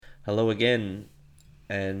Hello again,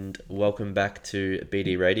 and welcome back to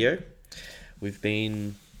BD Radio. We've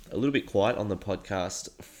been a little bit quiet on the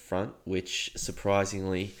podcast front, which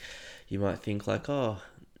surprisingly you might think like, oh,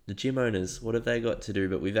 the gym owners, what have they got to do?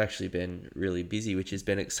 But we've actually been really busy, which has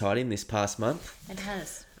been exciting this past month. It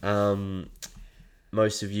has. Um,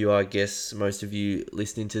 most of you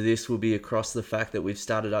listening to this will be across the fact that we've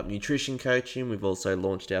started up nutrition coaching. We've also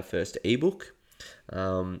launched our first ebook.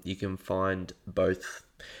 You can find both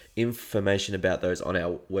information about those on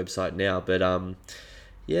our website now. But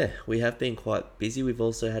yeah, we have been quite busy. We've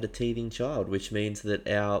also had a teething child, which means that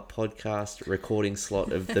our podcast recording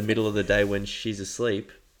slot of the middle of the day when she's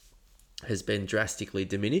asleep has been drastically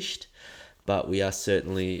diminished. But we are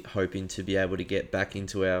certainly hoping to be able to get back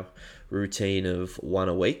into our routine of one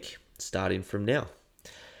a week starting from now.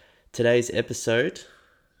 Today's episode,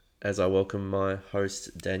 as I welcome my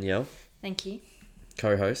host Danielle, Thank you.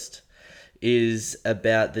 co-host, is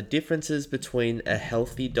about the differences between a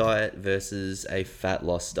healthy diet versus a fat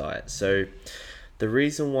loss diet. So the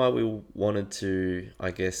reason why we wanted to,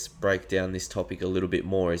 break down this topic a little bit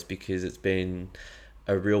more is because it's been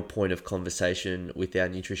a real point of conversation with our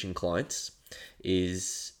nutrition clients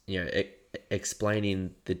is,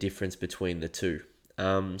 explaining the difference between the two.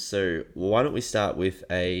 So why don't we start with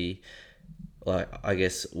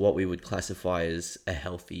what we would classify as a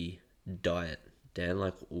healthy diet.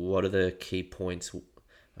 Dan, what are the key points,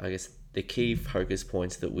 the key focus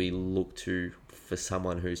points that we look to for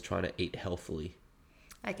someone who's trying to eat healthily?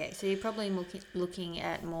 Okay, so you're probably looking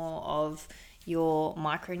at more of your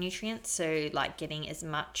micronutrients, so like getting as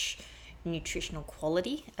much nutritional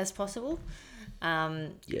quality as possible. A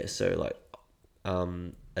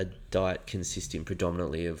diet consisting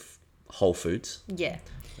predominantly of whole foods. Yeah.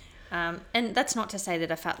 And that's not to say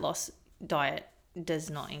that a fat loss diet does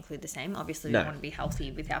not include the same. Obviously, we want to be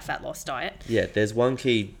healthy with our fat loss diet. Yeah, there's one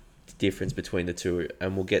key difference between the two,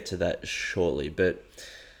 and we'll get to that shortly. But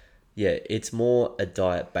yeah, it's more a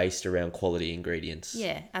diet based around quality ingredients.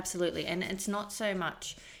 Yeah, absolutely. And it's not so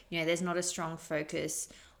much, there's not a strong focus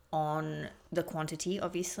on the quantity,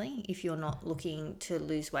 obviously. If you're not looking to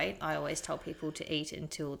lose weight, I always tell people to eat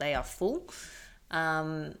until they are full.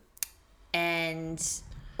 And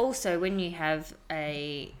also, when you have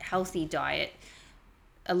a healthy diet,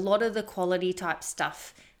 a lot of the quality type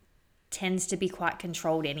stuff tends to be quite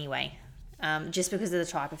controlled anyway. Just because of the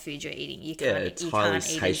type of food you're eating. You can't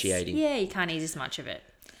satiating. You can't eat as much of it.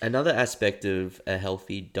 Another aspect of a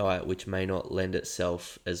healthy diet, which may not lend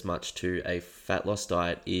itself as much to a fat loss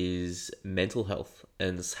diet, is mental health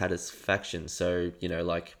and satisfaction. So,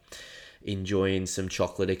 enjoying some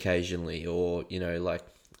chocolate occasionally, or,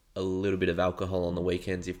 a little bit of alcohol on the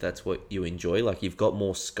weekends if that's what you enjoy. Like, you've got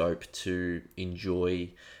more scope to enjoy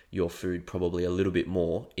your food probably a little bit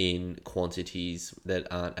more in quantities that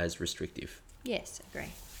aren't as restrictive. Yes, agree.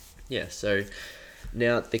 Yeah, so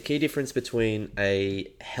now the key difference between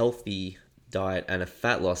a healthy diet and a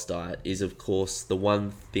fat loss diet is, of course, the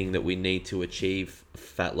one thing that we need to achieve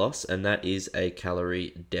fat loss, and that is a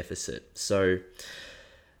calorie deficit. So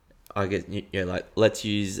let's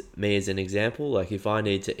use me as an example. Like, if I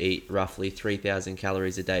need to eat roughly 3,000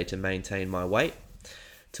 calories a day to maintain my weight,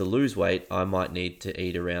 to lose weight, I might need to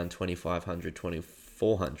eat around 2,500,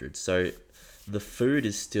 2,400. So the food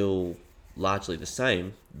is still largely the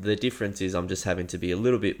same. The difference is I'm just having to be a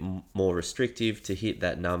little bit more restrictive to hit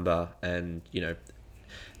that number and,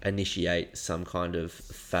 initiate some kind of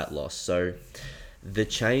fat loss. So the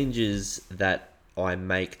changes that I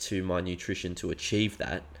make to my nutrition to achieve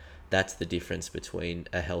that, that's the difference between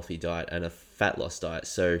a healthy diet and a fat loss diet.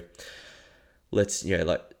 So let's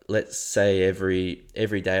say every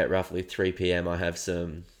day at roughly 3 p.m. I have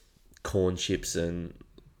some corn chips and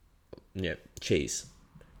cheese.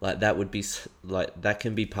 That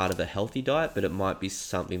can be part of a healthy diet, but it might be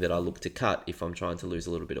something that I look to cut if I'm trying to lose a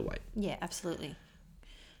little bit of weight. Yeah, absolutely.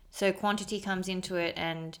 So quantity comes into it,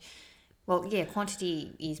 and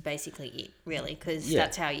quantity is basically it, really, because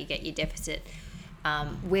that's how you get your deficit.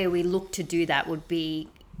 Where we look to do that would be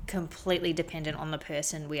completely dependent on the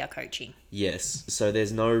person we are coaching. Yes. So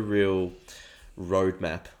there's no real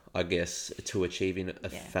roadmap, I guess, to achieving a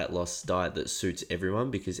fat loss diet that suits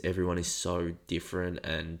everyone, because everyone is so different,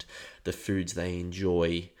 and the foods they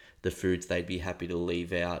enjoy, the foods they'd be happy to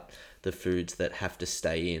leave out, the foods that have to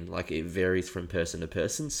stay in, it varies from person to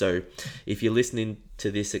person. So if you're listening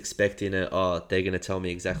to this expecting they're going to tell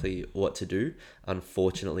me exactly what to do,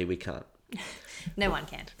 unfortunately we can't. No one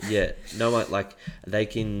can. Yeah, no one,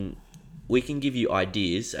 we can give you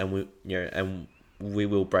ideas, and we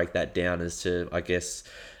will break that down as to, I guess,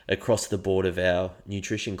 across the board of our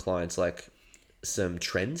nutrition clients. some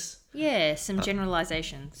trends. Yeah, some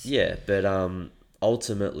generalizations. Yeah, but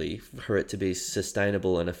ultimately, for it to be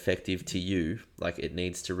sustainable and effective to you, like it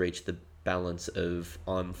needs to reach the balance of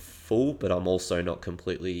I'm full, but I'm also not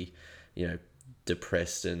completely,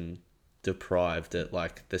 depressed and deprived at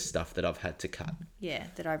like the stuff that I've had to cut. Yeah,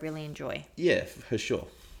 that I really enjoy. Yeah, for sure.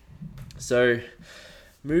 So,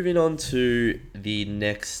 moving on to the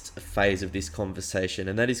next phase of this conversation,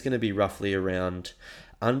 and that is going to be roughly around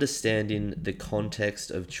understanding the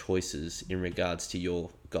context of choices in regards to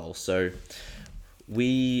your goal. So,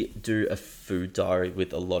 we do a food diary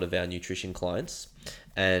with a lot of our nutrition clients,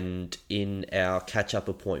 and in our catch-up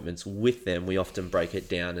appointments with them, we often break it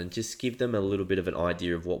down and just give them a little bit of an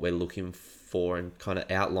idea of what we're looking for and kind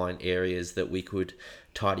of outline areas that we could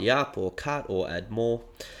tidy up or cut or add more.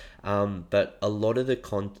 But a lot of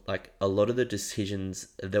the decisions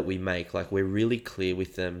that we make, like we're really clear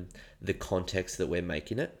with them the context that we're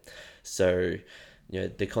making it. So,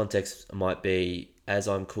 the context might be, as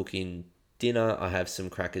I'm cooking dinner, I have some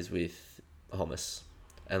crackers with hummus,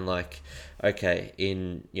 and like, okay,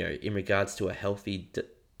 in regards to a healthy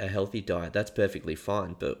diet, that's perfectly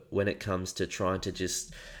fine. But when it comes to trying to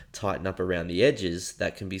just tighten up around the edges,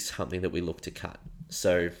 that can be something that we look to cut.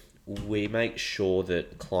 So we make sure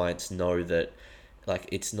that clients know that like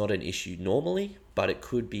it's not an issue normally, but it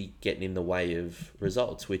could be getting in the way of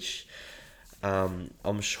results, which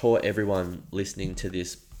I'm sure everyone listening to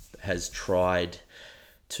this has tried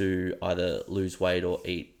to either lose weight or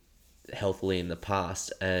eat healthily in the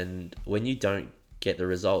past, and when you don't get the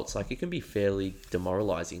results, like it can be fairly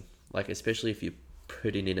demoralizing, like especially if you're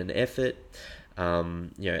putting in an effort,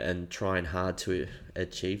 and trying hard to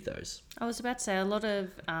achieve those. I was about to say, a lot of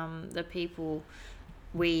the people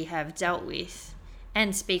we have dealt with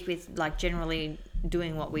and speak with, like generally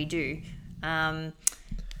doing what we do,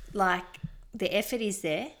 like the effort is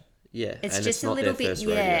there. Yeah, it's and just it's a not little their bit, first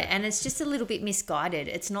yeah, rodeo. and it's just a little bit misguided.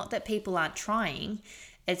 It's not that people aren't trying;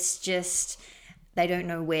 it's just they don't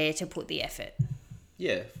know where to put the effort.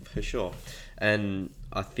 Yeah, for sure. And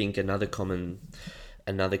I think another common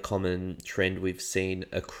trend we've seen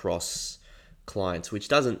across clients, which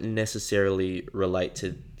doesn't necessarily relate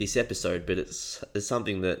to this episode, but it's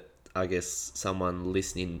something that I guess someone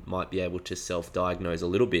listening might be able to self-diagnose a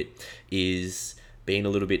little bit, is being a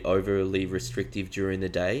little bit overly restrictive during the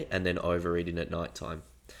day and then overeating at nighttime.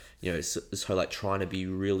 So like trying to be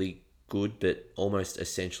really good, but almost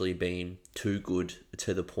essentially being too good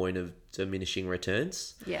to the point of diminishing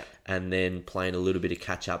returns. Yeah. And then playing a little bit of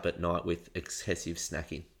catch up at night with excessive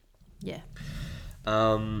snacking. Yeah.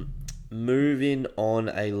 Moving on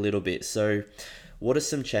a little bit. So what are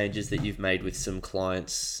some changes that you've made with some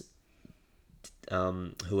clients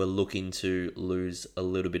who are looking to lose a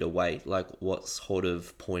little bit of weight? Like what sort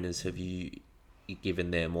of pointers have you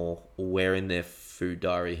given them, or where in their food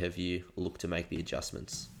diary have you looked to make the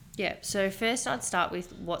adjustments? Yeah, so first I'd start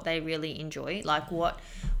with what they really enjoy, like what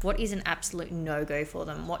is an absolute no-go for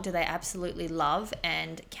them, what do they absolutely love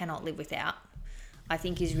and cannot live without, I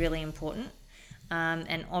think is really important.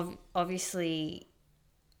 And obviously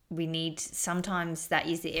we need, sometimes that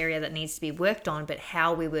is the area that needs to be worked on, but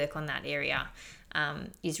how we work on that area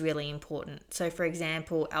is really important. So for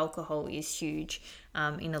example, alcohol is huge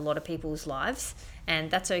in a lot of people's lives,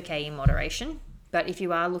 and that's okay in moderation. But if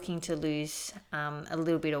you are looking to lose a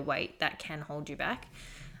little bit of weight, that can hold you back.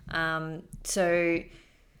 So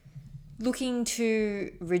looking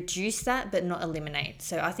to reduce that, but not eliminate.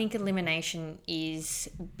 So I think elimination is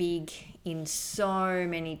big in so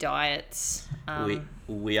many diets.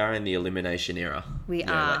 We are in the elimination era. We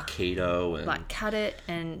are. Like keto and like cut it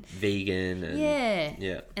and vegan. And,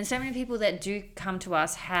 yeah. And so many people that do come to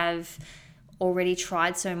us have already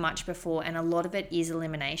tried so much before, and a lot of it is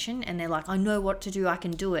elimination, and they're like, I know what to do, I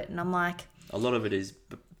can do it. And I'm like, a lot of it is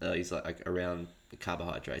like around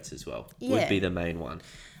carbohydrates as well. Yeah. Would be the main one.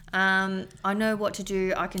 I know what to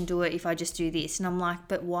do, I can do it if I just do this. And I'm like,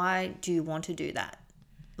 but why do you want to do that?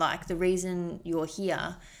 Like the reason you're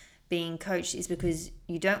here being coached is because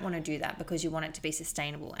you don't want to do that, because you want it to be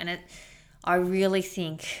sustainable. And I really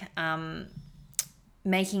think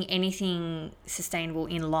making anything sustainable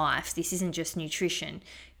in life, this isn't just nutrition,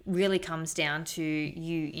 really comes down to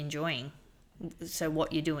you enjoying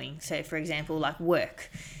what you're doing. So for example, like work,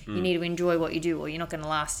 you need to enjoy what you do, or you're not going to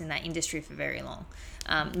last in that industry for very long.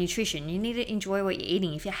 Nutrition, you need to enjoy what you're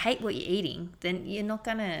eating. If you hate what you're eating, then you're not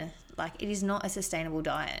going to, like, it is not a sustainable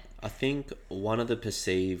diet. I think one of the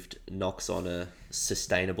perceived knocks on a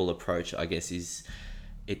sustainable approach, I guess, is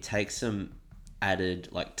it takes some added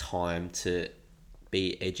like time to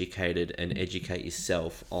be educated and educate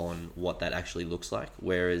yourself on what that actually looks like.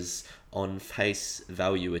 Whereas on face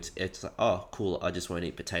value, it's like, oh, cool, I just won't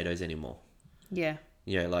eat potatoes anymore. Yeah.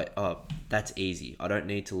 You know, like, oh, that's easy. I don't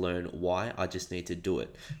need to learn why. I just need to do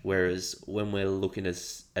it. Whereas when we're looking at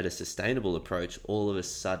a sustainable approach, all of a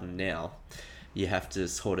sudden now, you have to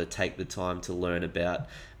sort of take the time to learn about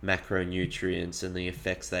macronutrients and the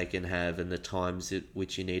effects they can have and the times at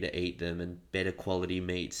which you need to eat them and better quality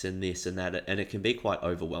meats and this and that. And it can be quite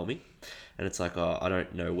overwhelming. And it's like, oh, I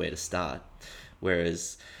don't know where to start.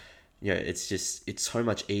 Whereas, you know, it's so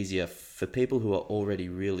much easier for people who are already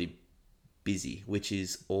really busy, which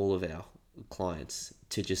is all of our clients,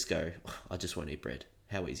 to just go, I just won't eat bread.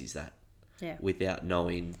 How easy is that? Yeah. Without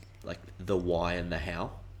knowing like the why and the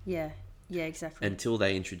how. Yeah. Yeah, exactly. Until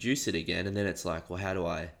they introduce it again, and then it's like, well, how do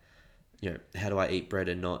I eat bread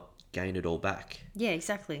and not gain it all back? Yeah,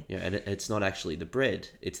 exactly. You know, and it's not actually the bread;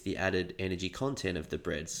 it's the added energy content of the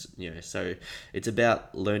breads. You know, so it's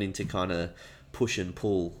about learning to kind of push and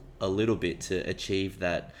pull a little bit to achieve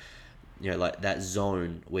that. You know, like that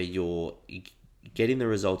zone where you're getting the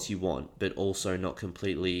results you want, but also not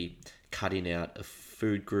completely cutting out a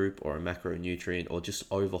food group or a macronutrient or just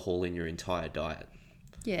overhauling your entire diet.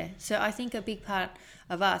 Yeah, so I think a big part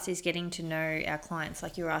of us is getting to know our clients.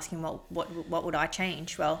 Like you were asking, what would I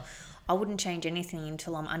change? Well, I wouldn't change anything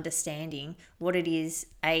until I'm understanding what it is,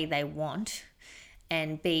 A, they want,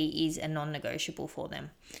 and B, is a non-negotiable for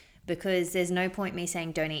them. Because there's no point me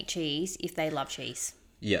saying don't eat cheese if they love cheese.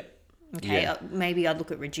 Yeah. Okay, Yeah. Maybe I'd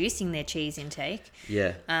look at reducing their cheese intake.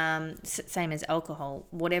 Yeah. Same as alcohol,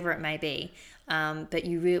 whatever it may be. But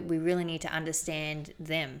we really need to understand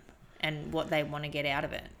them and what they want to get out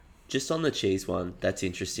of it. Just on the cheese one, that's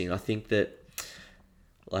interesting. I think that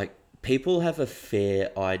like people have a fair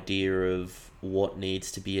idea of what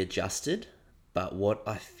needs to be adjusted, but what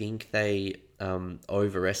I think they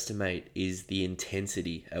overestimate is the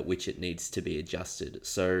intensity at which it needs to be adjusted.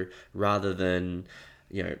 So rather than,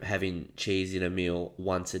 you know, having cheese in a meal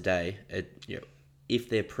once a day, if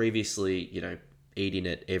they're previously, you know, eating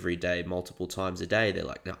it every day, multiple times a day, they're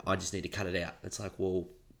like, no, I just need to cut it out. It's like, well,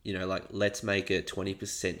 you know, like let's make a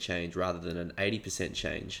 20% change rather than an 80%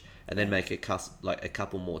 change, and then make a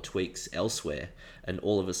couple more tweaks elsewhere, and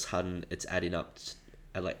all of a sudden it's adding up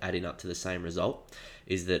to the same result.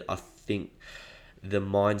 Is that I think the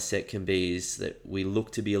mindset can be is that we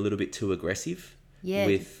look to be a little bit too aggressive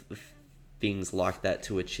with things like that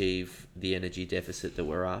to achieve the energy deficit that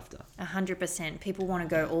we're after. 100%. People want to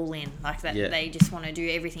go all in like that. Yeah. They just want to do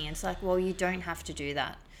everything. It's like, well, you don't have to do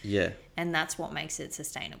that. Yeah. And that's what makes it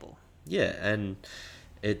sustainable. Yeah, and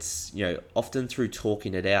it's, you know, often through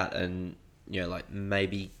talking it out and, you know, like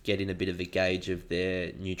maybe getting a bit of a gauge of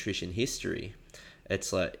their nutrition history.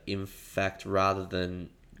 It's like, in fact, rather than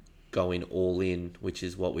going all in, which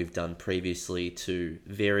is what we've done previously, to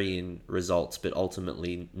varying results but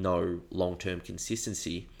ultimately no long-term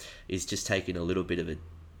consistency, is just taking a little bit of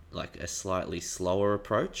a slightly slower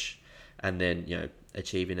approach, and then, you know,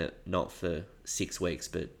 achieving it not for 6 weeks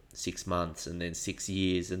but 6 months and then 6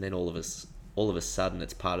 years, and then all of a sudden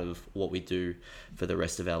it's part of what we do for the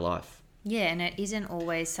rest of our life. Yeah, and it isn't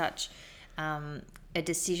always such a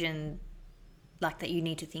decision like that you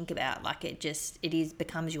need to think about. Like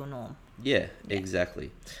becomes your norm. Yeah,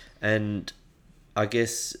 exactly. And I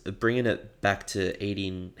guess bringing it back to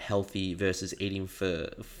eating healthy versus eating for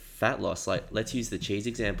fat loss, like let's use the cheese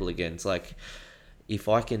example again. It's like, if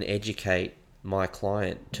I can educate my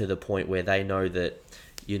client to the point where they know that,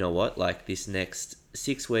 you know what, like this next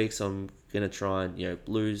 6 weeks I'm going to try and, you know,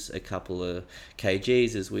 lose a couple of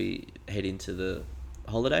kgs as we head into the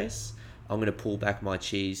holidays. I'm going to pull back my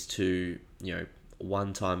cheese to, you know,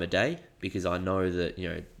 1 time a day, because I know that, you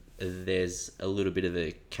know, there's a little bit of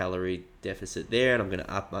a calorie deficit there, and I'm going to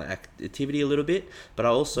up my activity a little bit. But I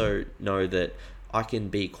also know that I can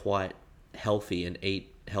be quite healthy and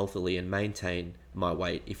eat healthily and maintain my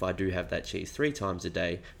weight if I do have that cheese 3 times a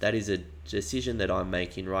day. That is a decision that I'm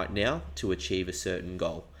making right now to achieve a certain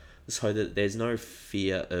goal, so that there's no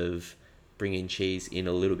fear of bringing cheese in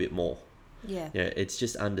a little bit more. Yeah. You know, it's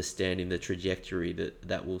just understanding the trajectory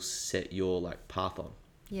that will set your like path on.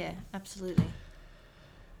 Yeah, absolutely.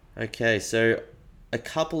 Okay, so a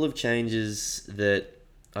couple of changes that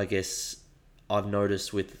I guess I've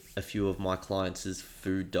noticed with a few of my clients is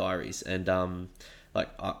food diaries, and I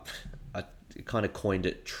kind of coined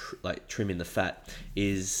it trimming the fat.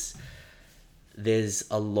 Is there's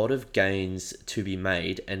a lot of gains to be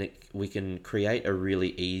made, and we can create a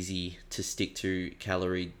really easy to stick to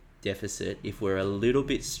calorie deficit if we're a little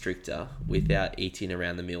bit stricter without eating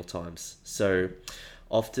around the meal times. So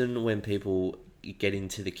often when people get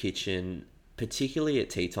into the kitchen, particularly at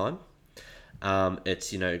tea time,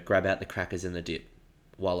 it's, grab out the crackers and the dip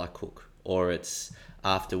while I cook. Or it's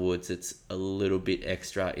afterwards, it's a little bit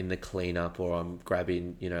extra in the cleanup, or I'm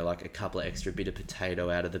grabbing, like a couple of extra bit of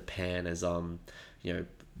potato out of the pan as I'm,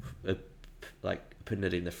 like putting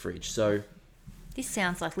it in the fridge. So this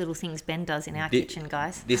sounds like little things Ben does in our kitchen,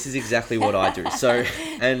 guys. This is exactly what I do. So,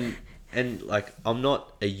 and like, I'm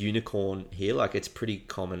not a unicorn here. Like, it's pretty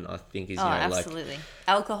common, I think, is, absolutely.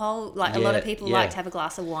 Alcohol, like a lot of people like to have a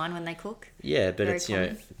glass of wine when they cook. Yeah, but Very it's,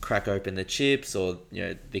 common. crack open the chips, or,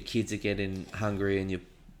 the kids are getting hungry and you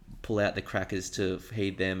pull out the crackers to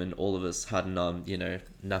feed them, and all of a sudden I'm,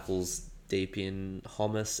 knuckles deep in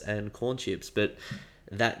hummus and corn chips. But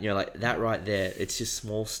that, like that right there, it's just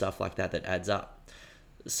small stuff like that adds up.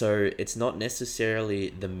 So it's not necessarily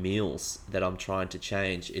the meals that I'm trying to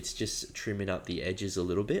change. It's just trimming up the edges a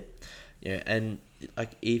little bit. And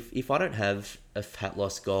like if I don't have a fat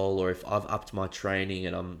loss goal, or if I've upped my training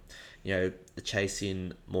and I'm,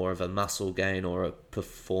 chasing more of a muscle gain or a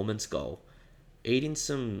performance goal, eating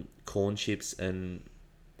some corn chips and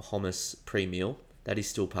hummus pre-meal, that is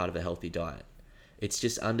still part of a healthy diet. It's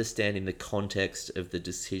just understanding the context of the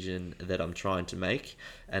decision that I'm trying to make,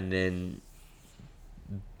 and then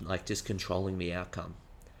like just controlling the outcome.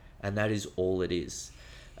 And that is all it is.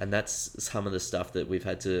 And that's some of the stuff that we've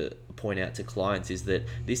had to point out to clients, is that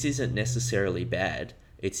this isn't necessarily bad.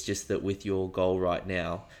 It's just that with your goal right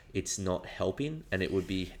now, it's not helping, and it would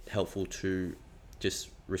be helpful to just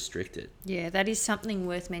restrict it. Yeah, that is something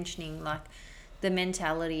worth mentioning. Like the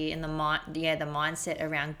mentality and the mindset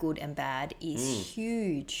around good and bad is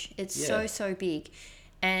huge. It's so big.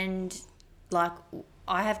 And like,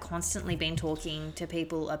 I have constantly been talking to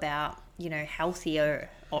people about, healthier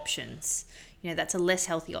options. That's a less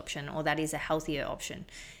healthy option, or that is a healthier option.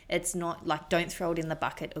 It's not like, don't throw it in the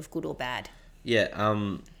bucket of good or bad. Yeah,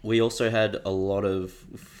 we also had a lot of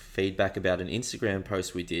feedback about an Instagram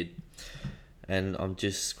post we did, and I'm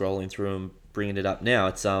just scrolling through and bringing it up now.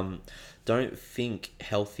 It's don't think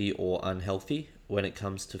healthy or unhealthy when it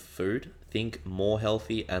comes to food. Think more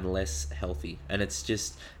healthy and less healthy. And it's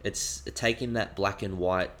taking that black and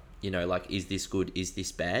white, like, is this good, is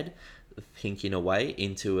this bad, thinking away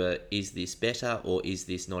into is this better or is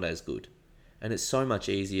this not as good. And it's so much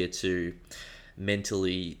easier to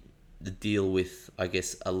mentally deal with, I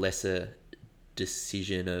guess, a lesser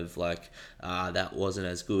decision of like, that wasn't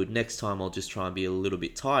as good. Next time I'll just try and be a little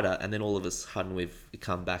bit tighter, and then all of a sudden we've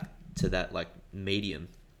come back to that like medium.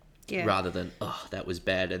 Yeah. Rather than, that was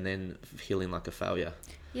bad, and then feeling like a failure.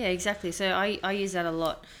 Yeah, exactly. So I use that a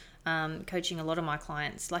lot, coaching a lot of my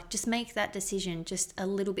clients. Like, just make that decision just a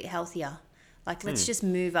little bit healthier. Like, let's just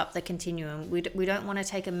move up the continuum. We don't want to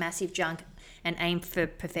take a massive jump and aim for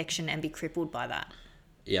perfection and be crippled by that.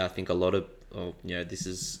 Yeah, I think a lot of, this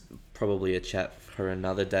is probably a chat for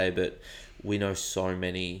another day, but we know so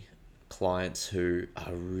many clients who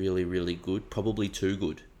are really, really good, probably too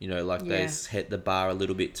good. They set the bar a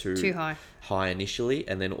little bit too high initially,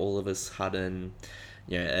 and then all of a sudden,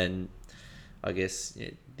 and I guess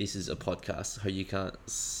this is a podcast, so you can't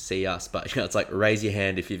see us, but it's like, raise your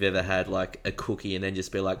hand if you've ever had like a cookie and then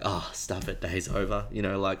just be like, stuff it, day's over.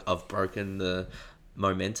 Like, I've broken the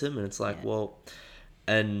momentum, and it's like, well,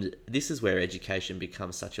 and this is where education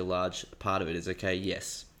becomes such a large part of it. Is okay,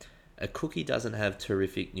 yes, a cookie doesn't have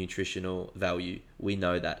terrific nutritional value. We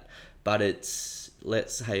know that. But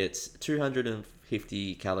let's say it's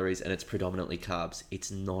 250 calories and it's predominantly carbs. It's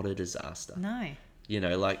not a disaster. No.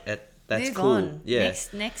 That's Move cool. on. Yeah.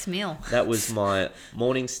 Next meal. That was my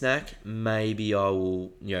morning snack. Maybe I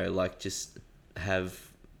will, just have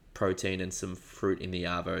protein and some fruit in the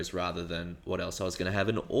Arvos rather than what else I was going to have.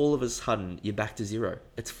 And all of a sudden, you're back to zero.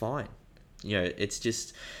 It's fine. It's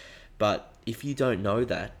just... But if you don't know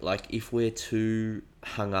that, like, if we're too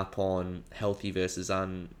hung up on healthy versus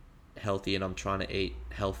unhealthy, and I'm trying to eat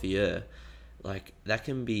healthier, like, that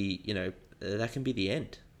can be, that can be the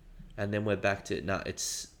end. And then we're back to,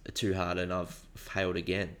 it's too hard and I've failed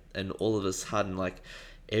again. And all of a sudden, like,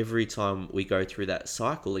 every time we go through that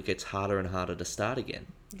cycle, it gets harder and harder to start again.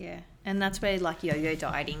 Yeah. And that's where, like, yo-yo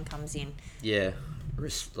dieting comes in. Yeah.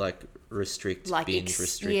 Restrict, like binge,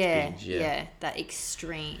 restrict, binge. Yeah, that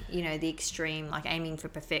extreme, the extreme, like aiming for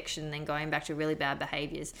perfection, then going back to really bad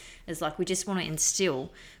behaviors. It's like, we just want to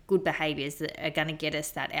instill good behaviors that are going to get us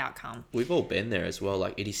that outcome. We've all been there as well.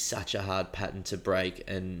 Like, it is such a hard pattern to break,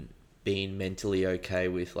 and being mentally okay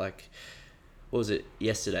with, like, what was it?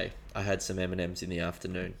 Yesterday, I had some M&Ms in the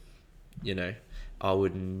afternoon. I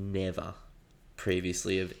would never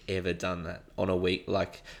previously have ever done that on a week.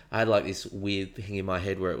 Like, I had like this weird thing in my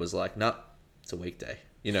head where it was like, nah, it's a weekday.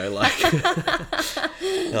 You know, like,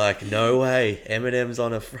 like, no way, M&M's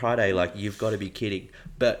on a Friday. Like, you've got to be kidding.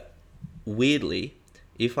 But weirdly,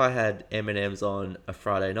 if I had M&M's on a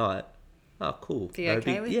Friday night, oh, cool. Be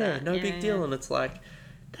okay with that. No big deal. And it's like,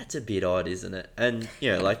 that's a bit odd, isn't it? And,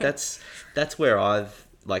 you know, like, that's where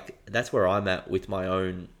that's where I'm at with my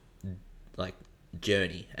own, like,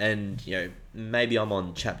 journey. And, you know, maybe I'm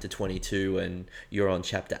on chapter 22 and you're on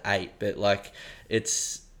chapter 8, but, like,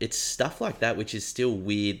 it's stuff like that which is still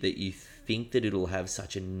weird that you think that it'll have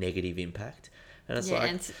such a negative impact. And it's like...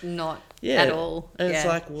 and it's not at all. And it's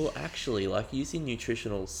like, well, actually, like, using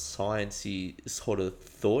nutritional sciencey sort of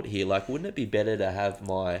thought here, like, wouldn't it be better to have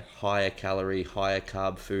my higher calorie, higher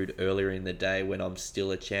carb food earlier in the day when I'm still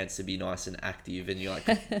a chance to be nice and active and you,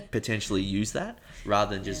 like, potentially use that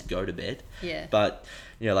rather than just go to bed? Yeah. But,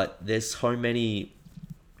 you know, like, there's so many,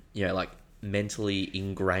 you know, like, mentally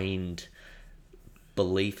ingrained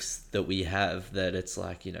beliefs that we have that it's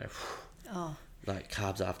like, you know, like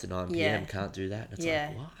carbs after 9 p.m. can't do that. It's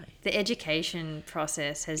like, why? The education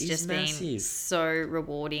process has just massive. Been so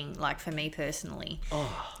rewarding, like for me personally.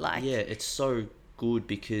 It's so good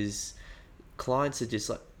because clients are just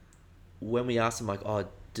like, when we ask them like, oh,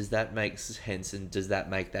 does that make sense and does that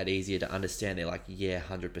make that easier to understand? They're like, yeah,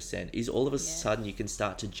 100%. Is all of a sudden you can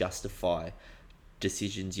start to justify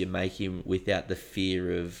decisions you're making without the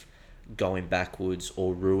fear of going backwards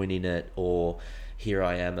or ruining it, or here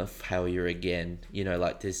I am a failure again. You know,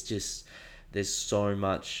 like there's so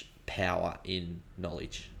much power in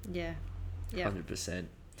knowledge. Yeah. 100%.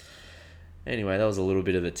 Anyway, that was a little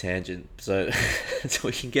bit of a tangent. So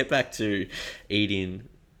we can get back to eating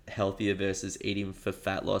healthier versus eating for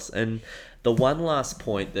fat loss. And the one last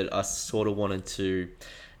point that I sort of wanted to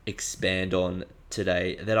expand on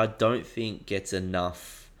today that I don't think gets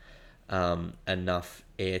enough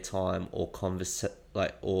airtime or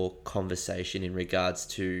conversation in regards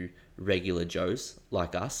to regular Joes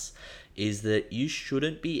like us is that you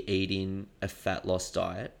shouldn't be eating a fat loss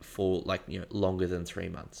diet for like, you know, longer than 3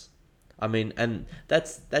 months. I mean, and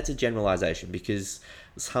that's a generalization because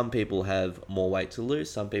some people have more weight to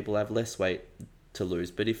lose, some people have less weight to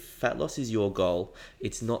lose. But if fat loss is your goal,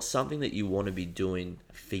 it's not something that you want to be doing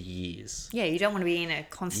for years. Yeah, you don't want to be in a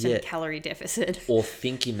constant calorie deficit. Or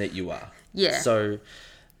thinking that you are. Yeah. So,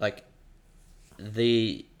 like,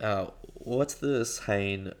 what's the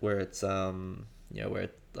saying where it's, you know, where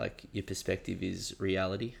like your perspective is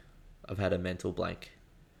reality? I've had a mental blank.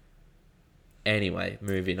 Anyway,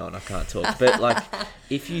 moving on. I can't talk. But like,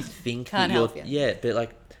 if you think can't that you're, help you. yeah, but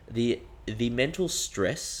like the mental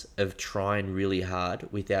stress of trying really hard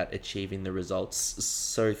without achieving the results.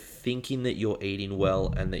 So thinking that you're eating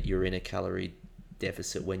well and that you're in a calorie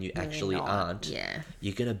deficit when you actually aren't,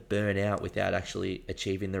 you're gonna burn out without actually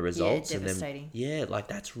achieving the results. Devastating. And then like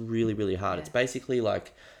that's really, really hard. It's basically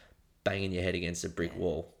like banging your head against a brick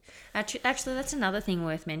wall. Actually, that's another thing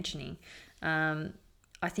worth mentioning.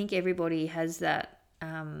 I think everybody has that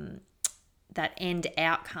that end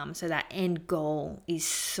outcome, so that end goal is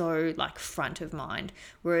so like front of mind.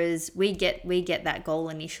 Whereas we get that goal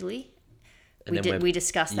initially, we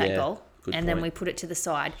discuss that goal, and then we put it to the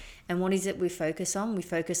side. And what is it we focus on? We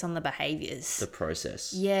focus on the behaviors, the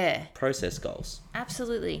process. Yeah, process goals.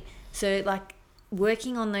 Absolutely. So like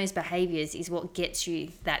working on those behaviors is what gets you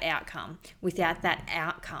that outcome. Without that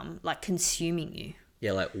outcome, like consuming you.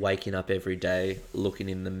 Yeah, like waking up every day, looking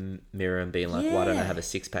in the mirror and being like, why don't I have a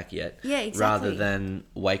six-pack yet? Yeah, exactly. Rather than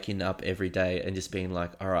waking up every day and just being like,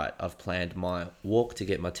 all right, I've planned my walk to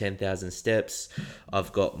get my 10,000 steps.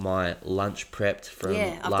 I've got my lunch prepped from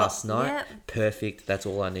last night. Yeah. Perfect. That's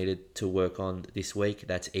all I needed to work on this week.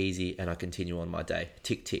 That's easy. And I continue on my day.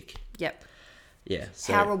 Tick, tick. Yep. Yeah.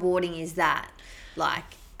 So, how rewarding is that? Like,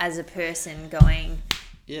 as a person going...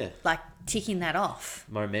 Yeah. Like ticking that off.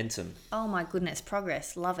 Momentum. Oh my goodness,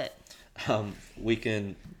 progress. Love it. We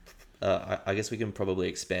can, I guess we can probably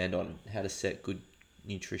expand on how to set good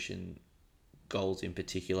nutrition goals in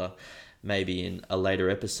particular, maybe in a later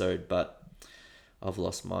episode, but I've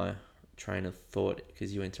lost my train of thought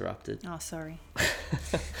because you interrupted. Oh, sorry.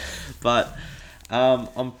 But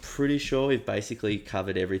I'm pretty sure we've basically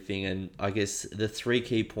covered everything, and I guess the 3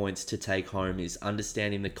 key points to take home is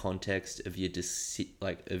understanding the context of your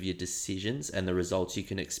decisions and the results you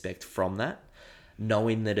can expect from that,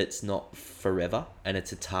 knowing that it's not forever and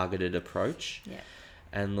it's a targeted approach. Yeah.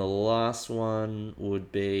 And the last one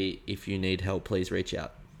would be, if you need help, please reach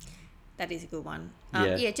out. That is a good one.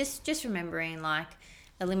 Just remembering like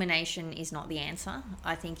elimination is not the answer,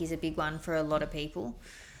 I think is a big one for a lot of people.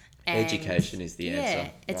 And education is the answer.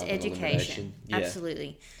 Yeah, it's education. Yeah.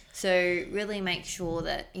 Absolutely. So really make sure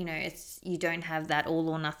that, you know, you don't have that all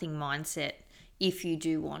or nothing mindset if you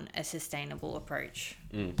do want a sustainable approach.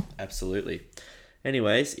 Absolutely.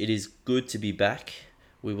 Anyways, it is good to be back.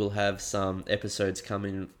 We will have some episodes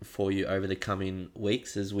coming for you over the coming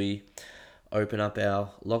weeks as we open up our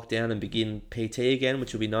lockdown and begin PT again,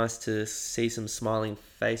 which will be nice to see some smiling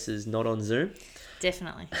faces not on Zoom.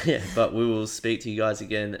 Definitely. Yeah, but we will speak to you guys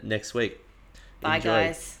again next week. Bye, Enjoy.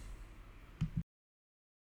 guys.